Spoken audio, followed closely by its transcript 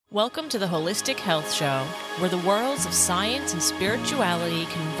Welcome to the Holistic Health Show, where the worlds of science and spirituality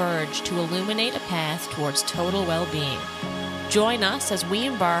converge to illuminate a path towards total well-being. Join us as we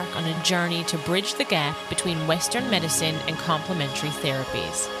embark on a journey to bridge the gap between Western medicine and complementary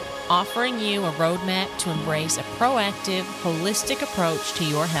therapies, offering you a roadmap to embrace a proactive, holistic approach to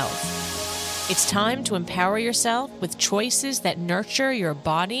your health. It's time to empower yourself with choices that nurture your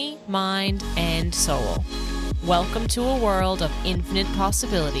body, mind, and soul. Welcome to a world of infinite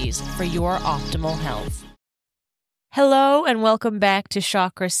possibilities for your optimal health. Hello and welcome back to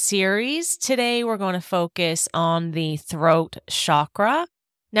Chakra Series. Today we're going to focus on the throat chakra.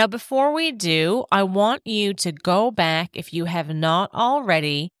 Now before we do, I want you to go back, if you have not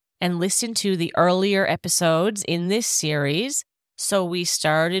already, and listen to the earlier episodes in this series. So we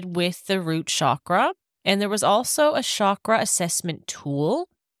started with the root chakra, and there was also a chakra assessment tool.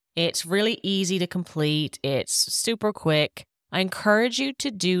 It's really easy to complete. It's super quick. I encourage you to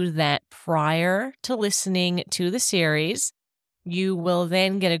do that prior to listening to the series. You will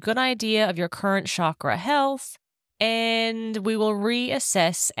then get a good idea of your current chakra health, and we will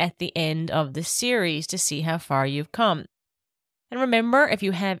reassess at the end of the series to see how far you've come. And remember, if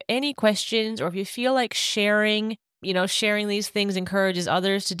you have any questions or if you feel like sharing these things encourages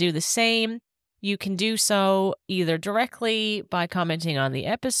others to do the same, you can do so either directly by commenting on the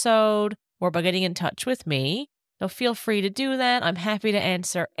episode or by getting in touch with me. So feel free to do that. I'm happy to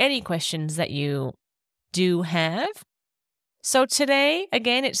answer any questions that you do have. So today,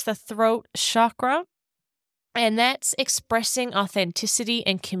 again, it's the throat chakra, and that's expressing authenticity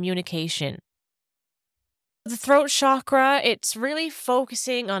and communication. The throat chakra, it's really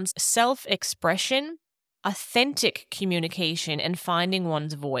focusing on self-expression, authentic communication, and finding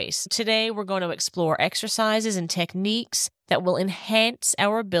one's voice. Today, we're going to explore exercises and techniques that will enhance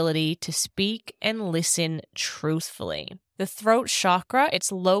our ability to speak and listen truthfully. The throat chakra,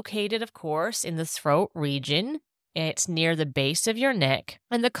 it's located, of course, in the throat region. It's near the base of your neck,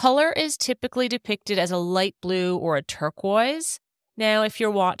 and the color is typically depicted as a light blue or a turquoise. Now, if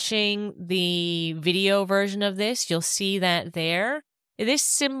you're watching the video version of this, you'll see that there. This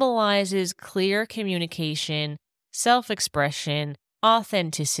symbolizes clear communication, self-expression,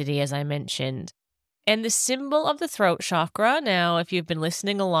 authenticity, as I mentioned. And the symbol of the throat chakra, now, if you've been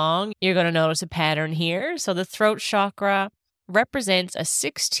listening along, you're going to notice a pattern here. So the throat chakra represents a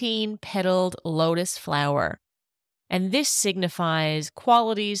 16-petaled lotus flower. And this signifies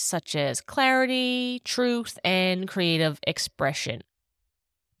qualities such as clarity, truth, and creative expression.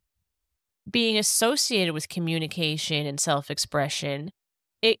 Being associated with communication and self-expression,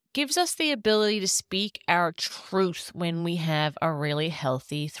 it gives us the ability to speak our truth when we have a really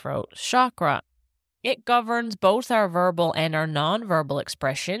healthy throat chakra. It governs both our verbal and our nonverbal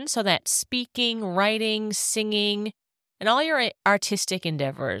expression, so that's speaking, writing, singing, and all your artistic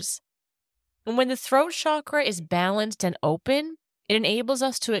endeavors. And when the throat chakra is balanced and open, it enables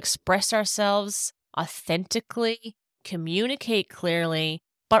us to express ourselves authentically, communicate clearly,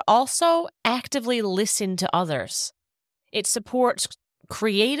 but also actively listen to others. It supports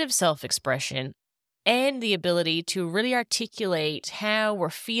creative self-expression and the ability to really articulate how we're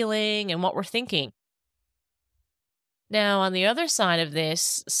feeling and what we're thinking. Now, on the other side of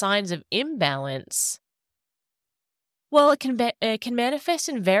this, signs of imbalance, well, it can manifest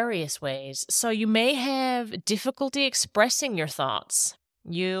in various ways. So you may have difficulty expressing your thoughts.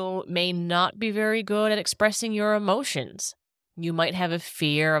 You may not be very good at expressing your emotions. You might have a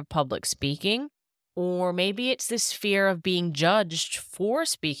fear of public speaking, or maybe it's this fear of being judged for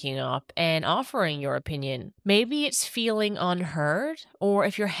speaking up and offering your opinion. Maybe it's feeling unheard, or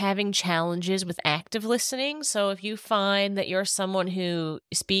if you're having challenges with active listening. So if you find that you're someone who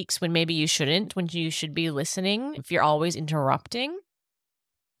speaks when maybe you shouldn't, when you should be listening, if you're always interrupting,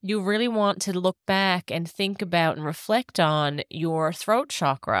 you really want to look back and think about and reflect on your throat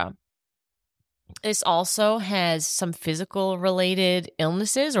chakra. This also has some physical related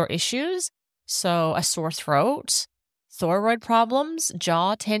illnesses or issues. So a sore throat, thyroid problems,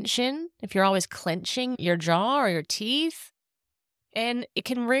 jaw tension, if you're always clenching your jaw or your teeth. And it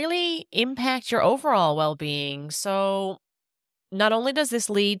can really impact your overall well-being. So not only does this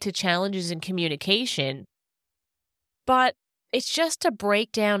lead to challenges in communication, but it's just a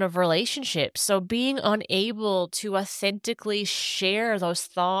breakdown of relationships. So being unable to authentically share those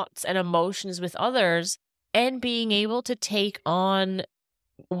thoughts and emotions with others, and being able to take on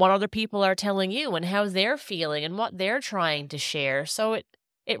what other people are telling you and how they're feeling and what they're trying to share. So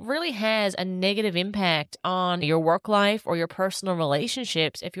it really has a negative impact on your work life or your personal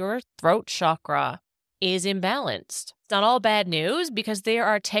relationships if your throat chakra is imbalanced. It's not all bad news, because there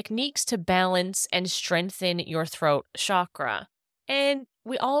are techniques to balance and strengthen your throat chakra. And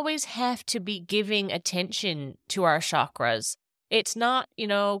we always have to be giving attention to our chakras. It's not,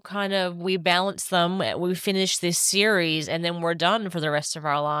 kind of we balance them, we finish this series, and then we're done for the rest of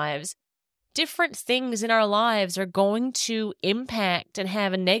our lives. Different things in our lives are going to impact and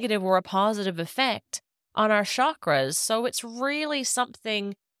have a negative or a positive effect on our chakras. So it's really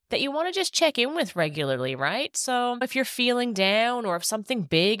something that you want to just check in with regularly, right? So if you're feeling down or if something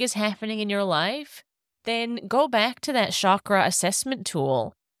big is happening in your life, then go back to that chakra assessment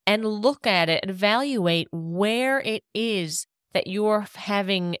tool and look at it, evaluate where it is that you're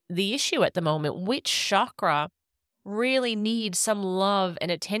having the issue at the moment. Which chakra really needs some love and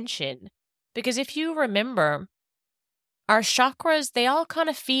attention? Because if you remember, our chakras, they all kind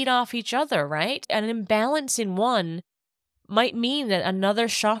of feed off each other, right? An imbalance in one might mean that another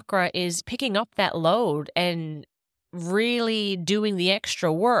chakra is picking up that load and really doing the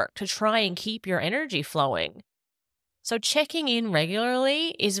extra work to try and keep your energy flowing. So checking in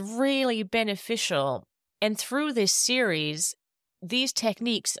regularly is really beneficial. And through this series, these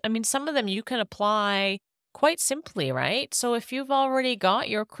techniques, some of them you can apply quite simply, right? So if you've already got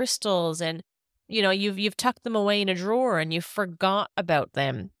your crystals and you've tucked them away in a drawer and you forgot about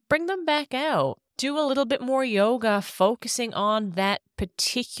them, bring them back out. Do a little bit more yoga focusing on that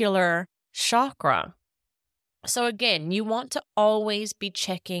particular chakra. So again, you want to always be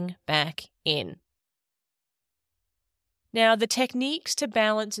checking back in. Now, the techniques to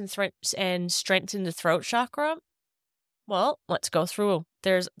balance and strengthen the throat chakra, well, let's go through.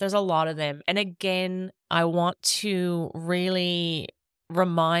 There's a lot of them. And again, I want to really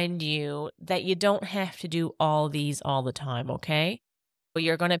remind you that you don't have to do all these all the time, okay?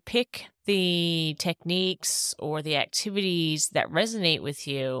 You're going to pick the techniques or the activities that resonate with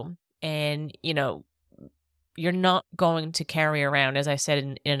you, and, you're not going to carry around, as I said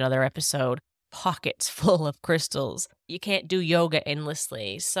in another episode, pockets full of crystals. You can't do yoga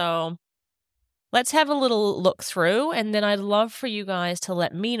endlessly. So let's have a little look through, and then I'd love for you guys to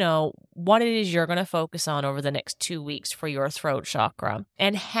let me know what it is you're going to focus on over the next 2 weeks for your throat chakra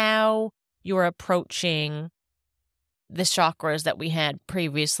and how you're approaching the chakras that we had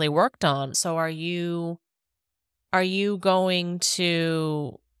previously worked on. So are you going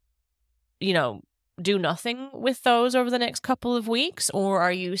to, do nothing with those over the next couple of weeks? Or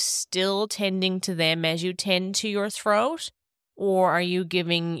are you still tending to them as you tend to your throat? Or are you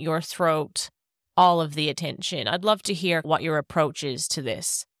giving your throat all of the attention? I'd love to hear what your approach is to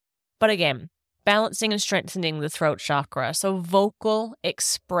this. But again, balancing and strengthening the throat chakra. So vocal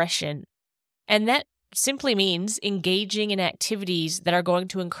expression. And that simply means engaging in activities that are going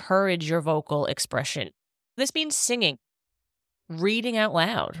to encourage your vocal expression. This means singing, reading out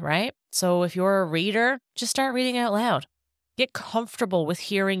loud, right? So if you're a reader, just start reading out loud. Get comfortable with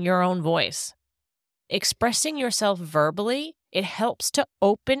hearing your own voice. Expressing yourself verbally, it helps to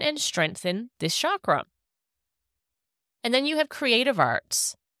open and strengthen this chakra. And then you have creative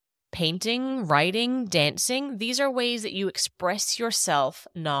arts. Painting, writing, dancing, these are ways that you express yourself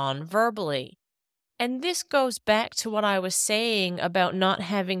non-verbally. And this goes back to what I was saying about not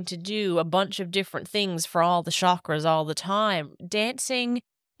having to do a bunch of different things for all the chakras all the time. Dancing,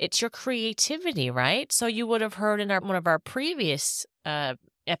 it's your creativity, right? So you would have heard in one of our previous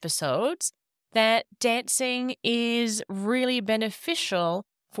episodes that dancing is really beneficial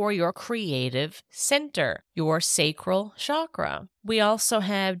for your creative center, your sacral chakra. We also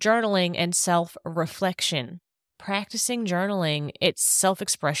have journaling and self-reflection. Practicing journaling, it's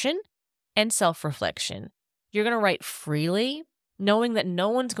self-expression and self-reflection. You're going to write freely, knowing that no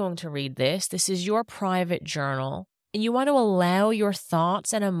one's going to read this. This is your private journal. And you want to allow your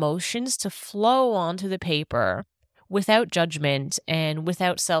thoughts and emotions to flow onto the paper without judgment and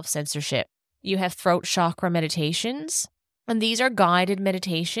without self-censorship. You have throat chakra meditations, and these are guided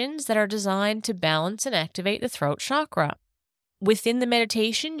meditations that are designed to balance and activate the throat chakra. Within the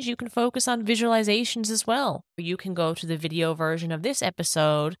meditations, you can focus on visualizations as well. You can go to the video version of this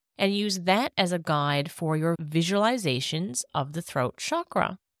episode and use that as a guide for your visualizations of the throat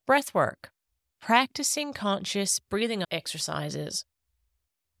chakra. Breathwork. Practicing conscious breathing exercises.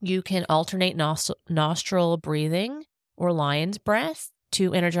 You can alternate nostril breathing or lion's breath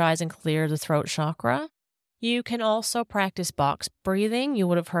to energize and clear the throat chakra. You can also practice box breathing. You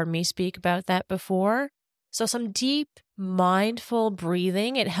would have heard me speak about that before. So some deep, mindful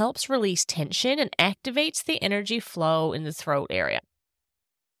breathing, it helps release tension and activates the energy flow in the throat area.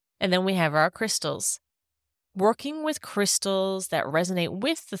 And then we have our crystals. Working with crystals that resonate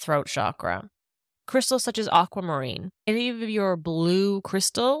with the throat chakra. Crystals such as aquamarine. Any of your blue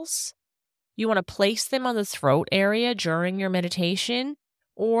crystals, you want to place them on the throat area during your meditation,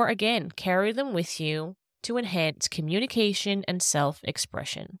 or again, carry them with you to enhance communication and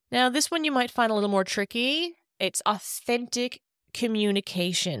self-expression. Now, this one you might find a little more tricky. It's authentic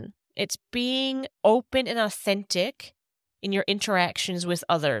communication. It's being open and authentic in your interactions with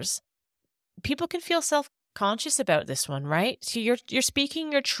others. People can feel self-conscious about this one, right? So you're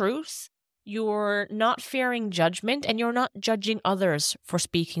speaking your truth. You're not fearing judgment, and you're not judging others for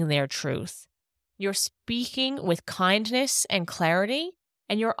speaking their truth. You're speaking with kindness and clarity,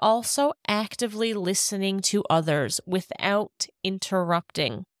 and you're also actively listening to others without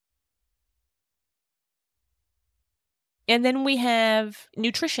interrupting. And then we have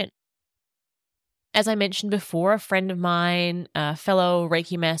nutrition. As I mentioned before, a friend of mine, a fellow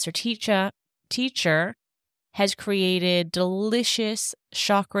Reiki Master teacher, has created delicious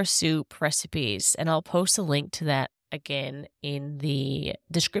chakra soup recipes, and I'll post a link to that again in the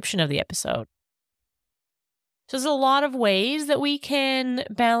description of the episode. So there's a lot of ways that we can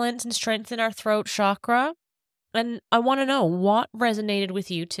balance and strengthen our throat chakra, and I want to know what resonated with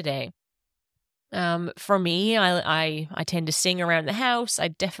you today. For me, I tend to sing around the house. I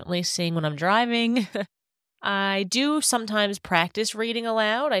definitely sing when I'm driving. I do sometimes practice reading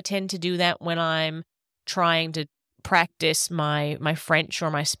aloud. I tend to do that when I'm trying to practice my French or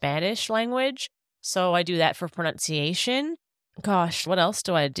my Spanish language. So I do that for pronunciation. Gosh, what else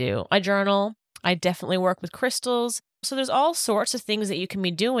do I do? I journal. I definitely work with crystals. So there's all sorts of things that you can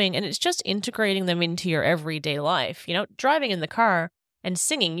be doing, and it's just integrating them into your everyday life. You know, driving in the car and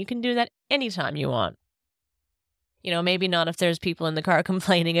singing, you can do that anytime you want. You know, maybe not if there's people in the car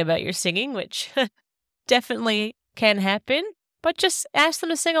complaining about your singing, which definitely can happen, but just ask them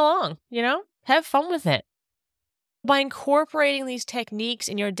to sing along, you know? Have fun with it. By incorporating these techniques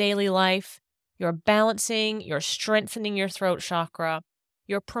in your daily life, you're balancing, you're strengthening your throat chakra,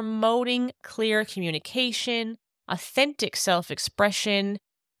 you're promoting clear communication, authentic self-expression,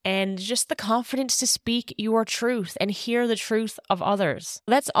 and just the confidence to speak your truth and hear the truth of others.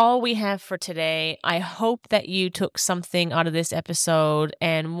 That's all we have for today. I hope that you took something out of this episode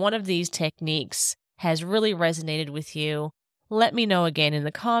and one of these techniques has really resonated with you. Let me know again in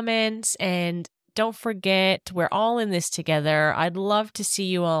the comments, and don't forget, we're all in this together. I'd love to see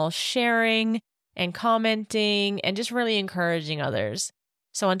you all sharing and commenting and just really encouraging others.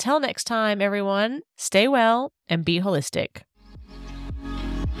 So until next time, everyone, stay well and be holistic.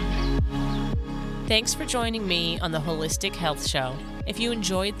 Thanks for joining me on the Holistic Health Show. If you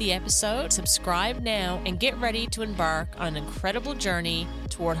enjoyed the episode, subscribe now and get ready to embark on an incredible journey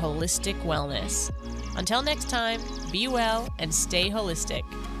toward holistic wellness. Until next time, be well and stay holistic.